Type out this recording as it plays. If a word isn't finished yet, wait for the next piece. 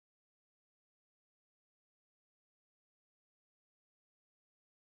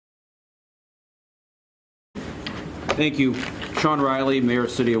Thank you. Sean Riley, Mayor,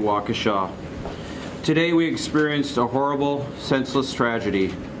 City of Waukesha. Today we experienced a horrible, senseless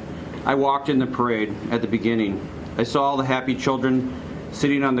tragedy. I walked in the parade at the beginning. I saw all the happy children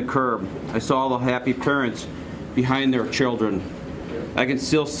sitting on the curb. I saw all the happy parents behind their children. I can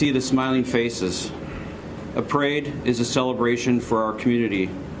still see the smiling faces. A parade is a celebration for our community.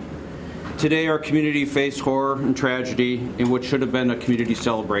 Today our community faced horror and tragedy in what should have been a community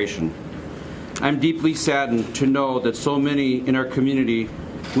celebration. I'm deeply saddened to know that so many in our community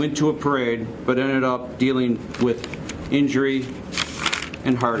went to a parade but ended up dealing with injury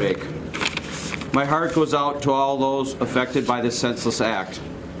and heartache. My heart goes out to all those affected by this senseless act.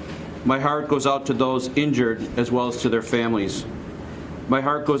 My heart goes out to those injured as well as to their families. My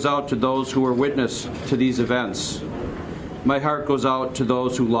heart goes out to those who were witness to these events. My heart goes out to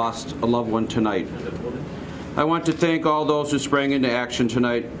those who lost a loved one tonight. I want to thank all those who sprang into action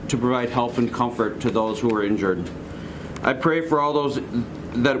tonight to provide help and comfort to those who were injured. I pray for all those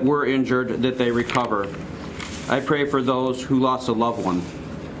that were injured that they recover. I pray for those who lost a loved one.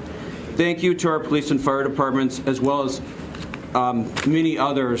 Thank you to our police and fire departments as well as many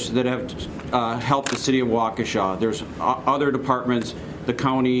others that have helped the City of Waukesha. There's other departments, the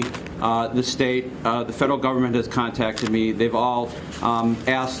county, the state, the federal government has contacted me. They've all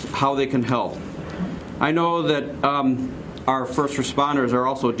asked how they can help. I know that our first responders are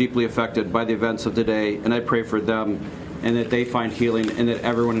also deeply affected by the events of today, and I pray for them and that they find healing and that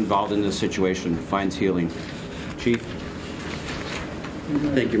everyone involved in this situation finds healing. Chief.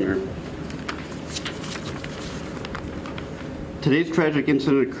 Thank you, Mayor. Today's tragic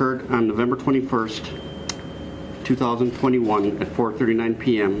incident occurred on November 21st, 2021 at 4:39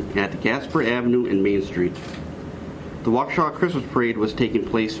 p.m. at Gasper Avenue and Main Street. The Waukesha Christmas Parade was taking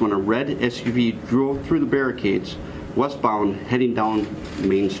place when a red SUV drove through the barricades westbound heading down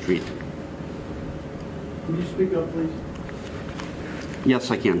Main Street. Can you speak up, please? Yes,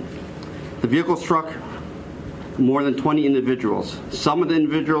 I can. The vehicle struck more than 20 individuals. Some of the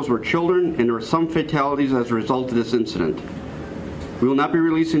individuals were children, and there were some fatalities as a result of this incident. We will not be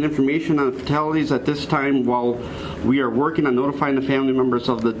releasing information on fatalities at this time while we are working on notifying the family members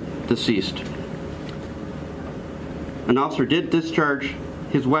of the deceased. An officer did discharge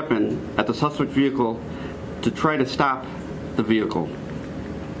his weapon at the suspect vehicle to try to stop the vehicle.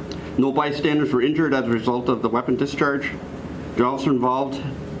 No bystanders were injured as a result of the weapon discharge. The officer involved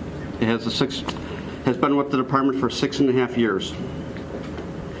has been with the department for 6.5 years.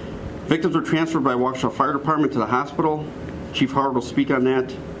 Victims were transferred by Waukesha Fire Department to the hospital. Chief Howard will speak on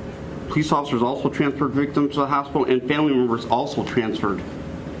that. Police officers also transferred victims to the hospital, and family members also transferred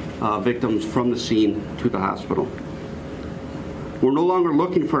victims from the scene to the hospital. We're no longer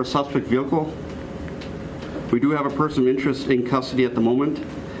looking for a suspect vehicle. We do have a person of interest in custody at the moment,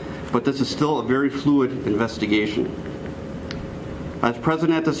 but this is still a very fluid investigation. I was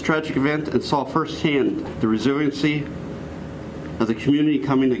present at this tragic event and saw firsthand the resiliency of the community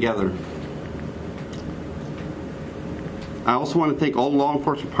coming together. I also want to thank all law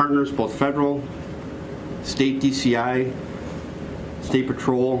enforcement partners, both federal, state DCI, State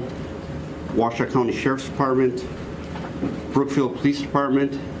Patrol, Waukesha County Sheriff's Department, Brookfield Police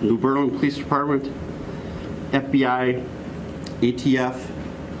Department, New Berlin Police Department, FBI, ATF,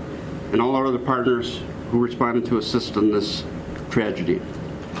 and all our other partners who responded to assist in this tragedy.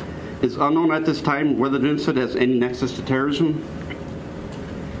 It's unknown at this time whether the incident has any nexus to terrorism.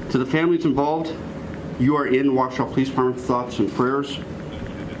 To the families involved, you are in Waukesha Police Department thoughts and prayers.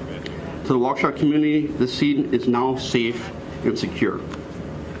 To the Waukesha community, the scene is now safe and secure.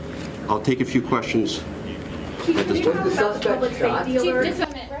 I'll take a few questions at this time. The suspect shot. Chief, just a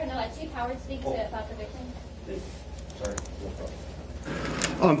minute. We're going to let Chief Howard speak about the victim. Sorry.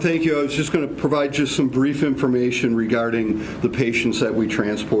 Thank you. I was just going to provide just some brief information regarding the patients that we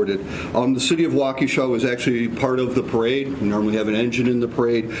transported. The City of Waukesha was actually part of the parade. We normally have an engine in the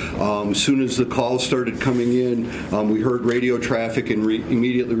parade. As soon as the calls started coming in, we heard radio traffic and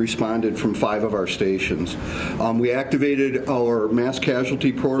immediately responded from 5 of our stations. We activated our mass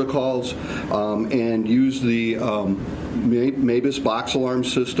casualty protocols and used the MABUS box alarm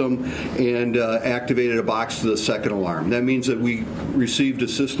system and activated a box to the second alarm. That means that we received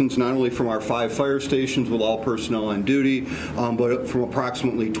assistance not only from our 5 fire stations with all personnel on duty, but from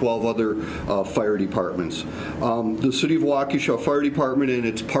approximately 12 other fire departments. The City of Waukesha Fire Department and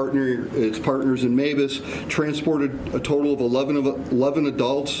its partners in MABUS transported a total of 11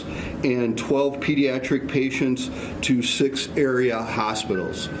 adults and 12 pediatric patients to 6 area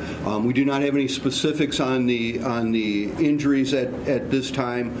hospitals. We do not have any specifics on the injuries at this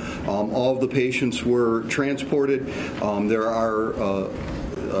time. All of the patients were transported. There are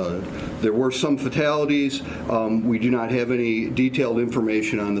there were some fatalities. We do not have any detailed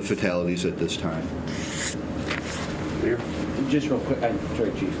information on the fatalities at this time. Just real quick,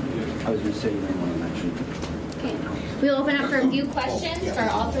 sorry, Chief. I was going to say you may want to mention. Okay. We'll open up for a few questions for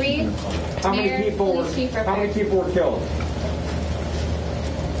all three. How many people were killed?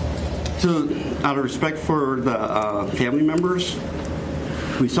 So, out of respect for the family members,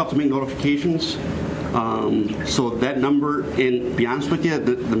 we still have to make notifications. So that number, and to be honest with you,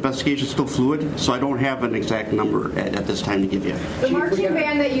 the investigation is still fluid, so I don't have an exact number at this time to give you. The marching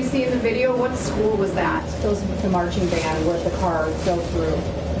band that you see in the video, what school was that? Those the marching band where the car fell through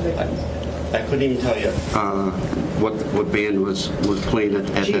the victims. I couldn't even tell you what band was playing at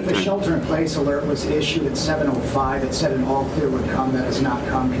Chief, that time. a shelter-in-place alert was issued at 7:05. It said an all-clear would come. That has not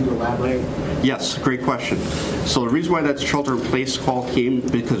come. Can you elaborate? Yes, great question. So the reason why that shelter-in-place call came,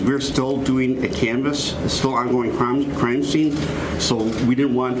 because we're still doing a canvass, it's still ongoing crime scene, so we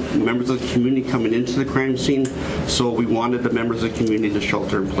didn't want members of the community coming into the crime scene, so we wanted the members of the community to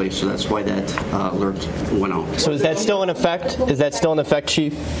shelter in place, so that's why that alert went out. So is that still in effect? Is that still in effect,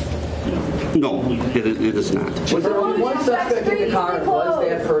 Chief? No, it is not. Was there only one suspect in the car? Was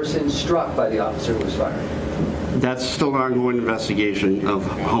that person struck by the officer who was firing? That's still an ongoing investigation of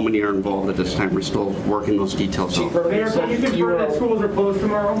how many are involved at this time. We're still working those details out. Mayor, can you confirm that schools are closed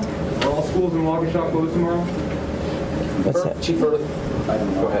tomorrow? Are all schools in Waukesha closed tomorrow? Chief, go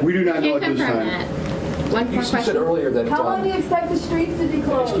ahead. We do not know Can at this confirm time. that. One more You said question. earlier that... How long do you expect the streets to be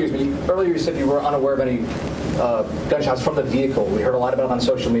closed? Excuse me. Earlier you said you were unaware of any gunshots from the vehicle. We heard a lot about it on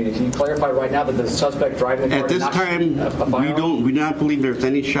social media. Can you clarify right now that the suspect driving the car At this time, we do not believe there's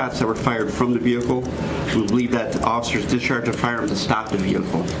any shots that were fired from the vehicle. We believe that the officers discharged a firearm to stop the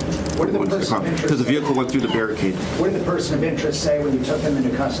vehicle. What did the person of interest because the say? vehicle went through the barricade. What did the person of interest say when you took him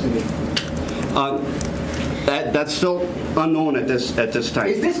into custody? That's still unknown at this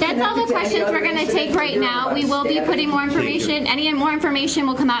time. That's all the questions we're going to take right now. We will be putting more information. Any more information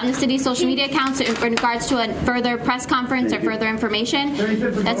will come out in the city's social media accounts in regards to a further press conference or further information.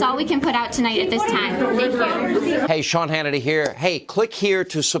 That's all we can put out tonight at this time. Thank you. Hey, Sean Hannity here. Hey, click here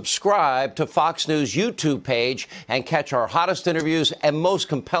to subscribe to Fox News YouTube page and catch our hottest interviews and most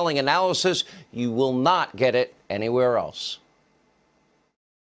compelling analysis. You will not get it anywhere else.